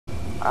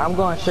I'm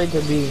going straight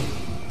to B.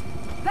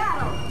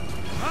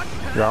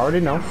 You already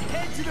know.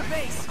 Head to the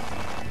base.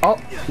 Oh,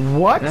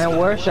 what? And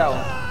where's Show?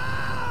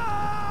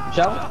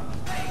 Show?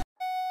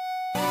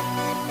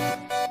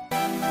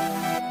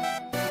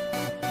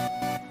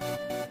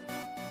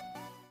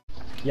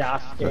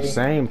 Yeah, The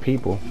same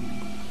people.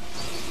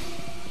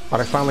 But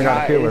I finally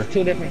got a killer. It's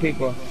two different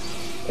people.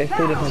 It's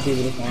two different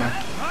people this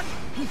time.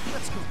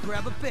 Let's go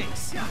grab a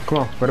base. Come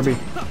on, where to be?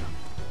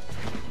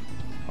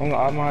 I'm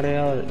out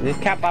there. This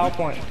cap out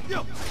point.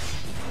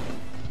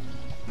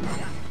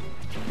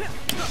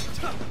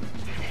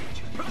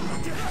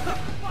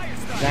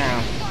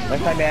 Damn.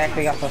 Looks like they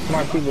actually got some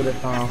smart people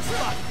this time.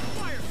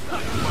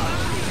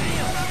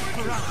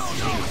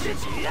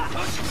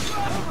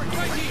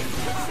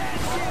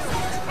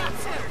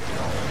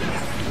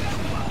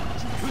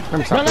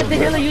 Don't let the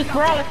healer use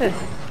paralysis.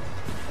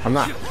 I'm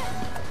not.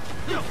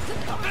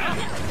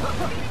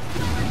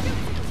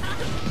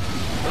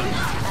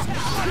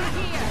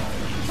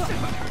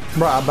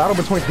 Bro, a battle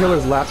between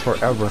healers lasts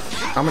forever.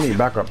 I'm gonna need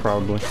backup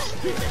probably.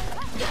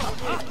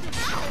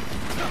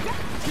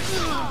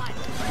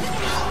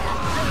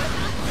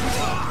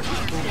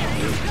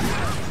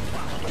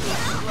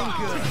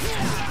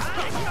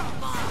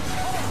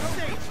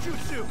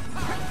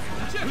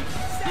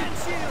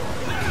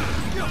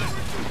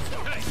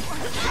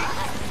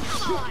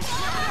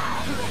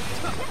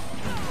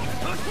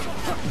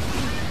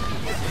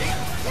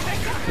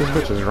 This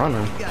bitch is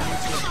running.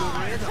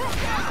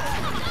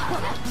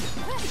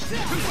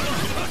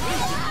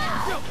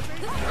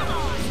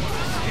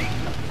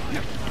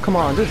 Come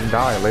on, just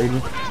die,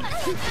 lady.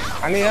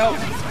 I need help.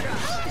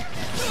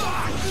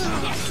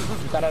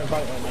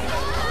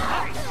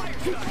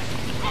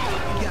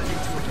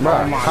 Bro,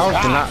 how is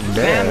she not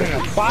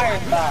dead? Fire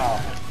style.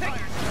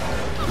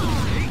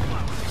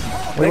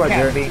 What about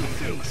can't Jerry? be.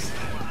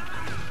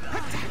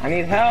 I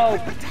need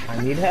help. I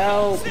need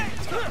help.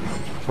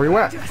 Where you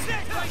at?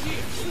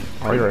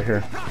 Oh, you're right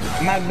here.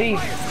 I'm at B.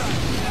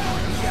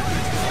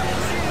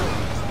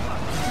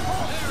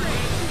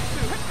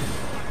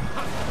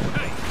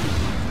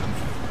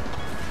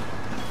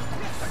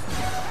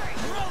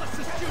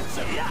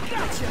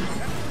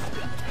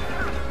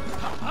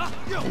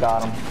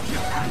 Got him.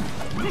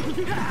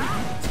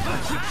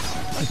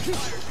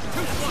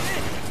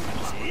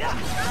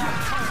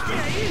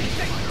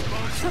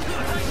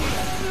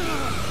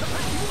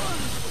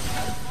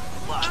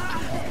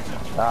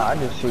 I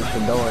just shoot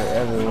Shinobi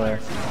everywhere.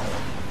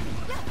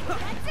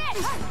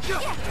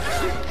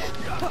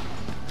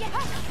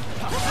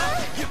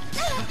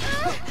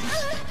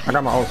 I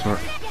got my ultimate.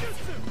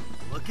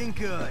 Looking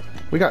good.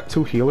 We got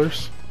two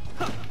healers.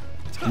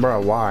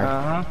 Bro, why?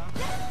 I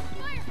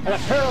got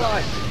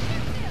paralyzed.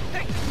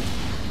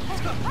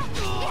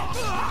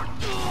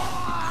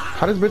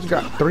 How this bitch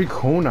got 3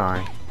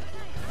 kunai?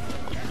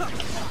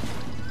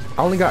 I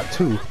only got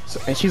 2,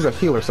 and she's a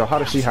healer, so how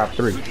does she have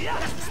 3?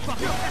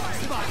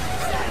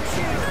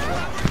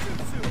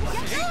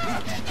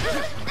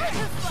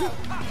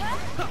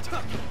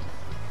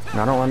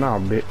 I don't run now,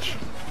 bitch.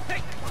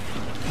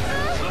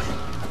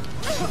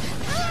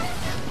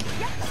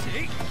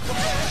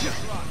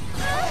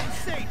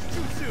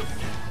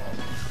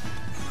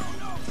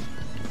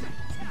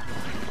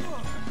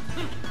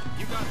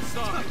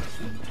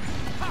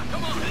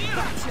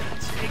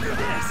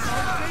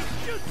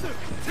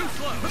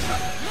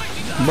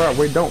 Bro,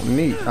 we don't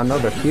need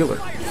another healer.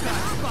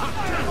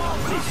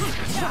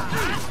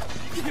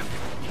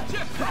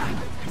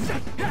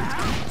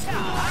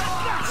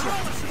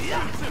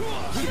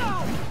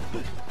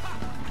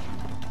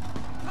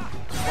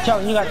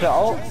 Sheldon, you got your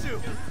ult?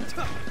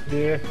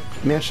 Yeah.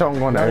 Me and Sheldon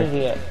going Where there. is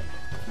he at?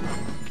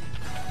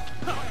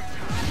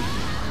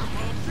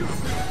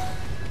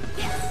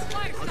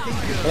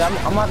 Yeah,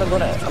 I'm about to go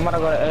to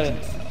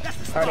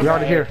A. You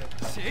already here.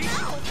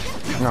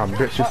 No,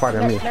 bitch, you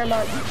fighting me. Never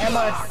mind.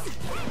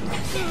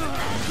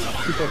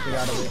 Keep it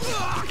out of it.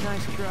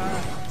 Nice try.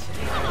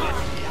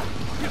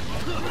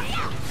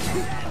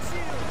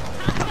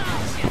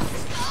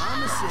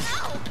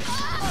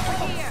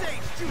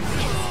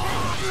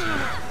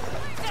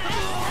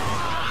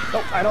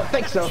 Nope, I don't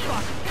think so.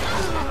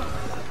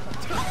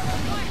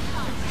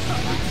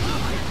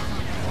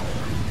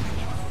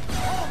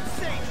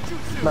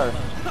 No.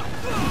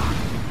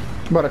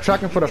 But the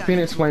tracking for the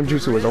Phoenix Flame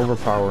Jutsu is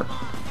overpowered.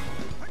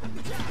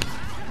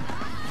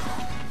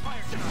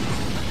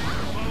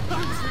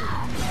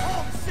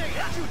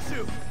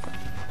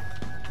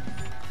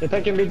 They're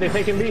taking B, they're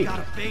taking B.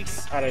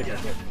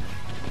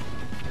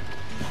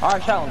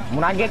 Alright, Sheldon,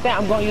 when I get that,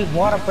 I'm gonna use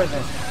water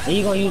prison. And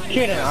you're gonna use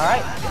Kitten,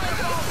 alright?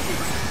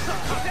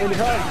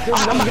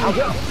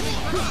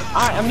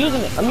 Alright, I'm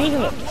using it.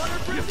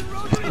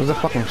 There's a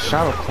fucking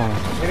shadow clone.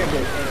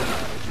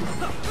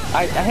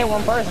 I hit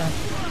one person.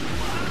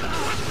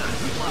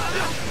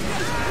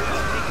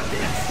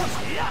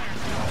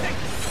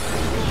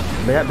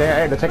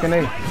 They're taking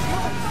A.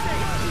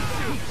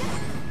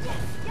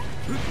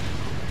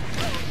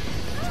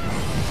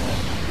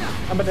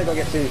 I bet they go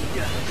get C.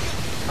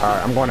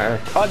 Alright, I'm going to A.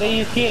 Oh, they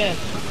use Kitten.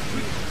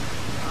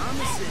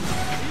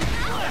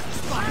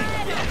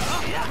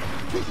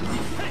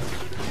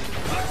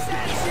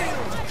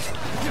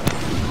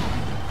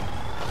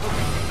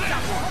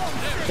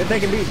 They're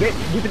taking B. Get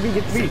the B.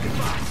 Get the B.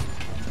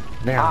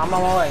 Damn. I'm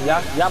on my way.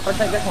 Y'all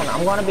protect this one.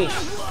 I'm going to be.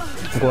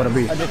 I'm going to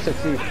B. I just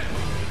succeed.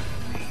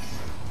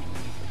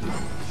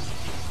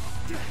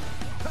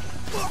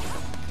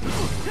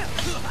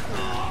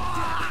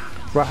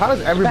 Bro, how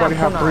does everybody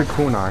have 3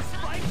 kunai?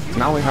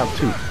 And I only have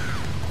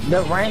 2.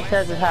 The range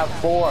characters have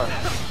 4.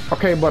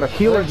 Okay, but a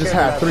healer just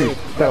had 3.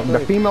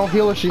 The female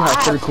healer, she has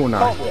 3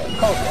 kunai.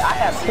 Kobe, I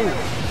have 2.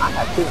 I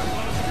have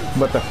 2.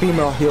 But the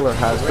female healer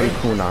has 3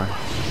 kunai.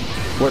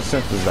 What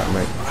sense does that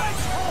make?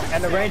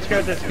 And the range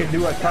characters can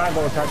do a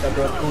combo attack that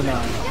does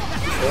kunai.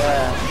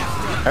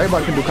 Yeah.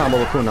 Everybody can do combo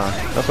with kunai.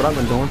 That's what I've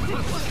been doing.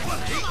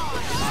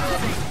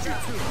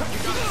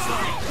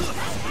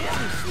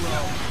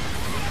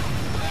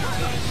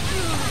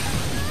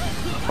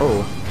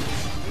 Oh.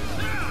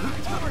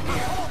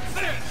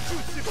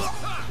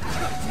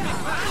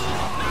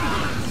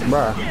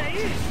 Bruh.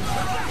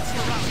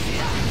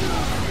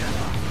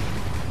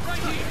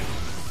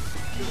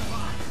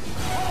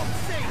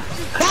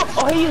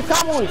 Oh, he used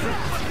combo with you.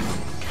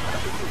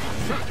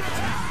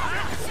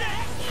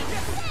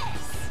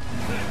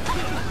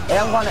 Hey,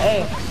 I'm going to A.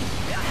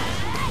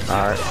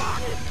 Alright.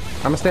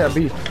 I'm gonna stay at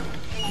B.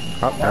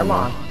 Oh, never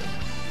mind.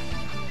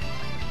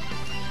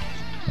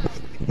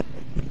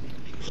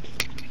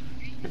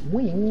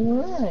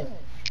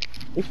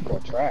 We should go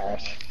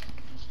trash.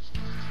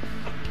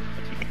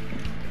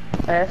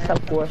 That's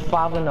of course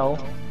 5-0.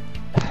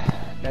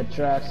 That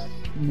trash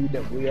need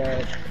that we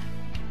had.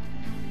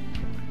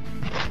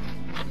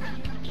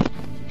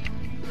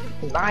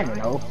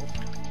 9-0.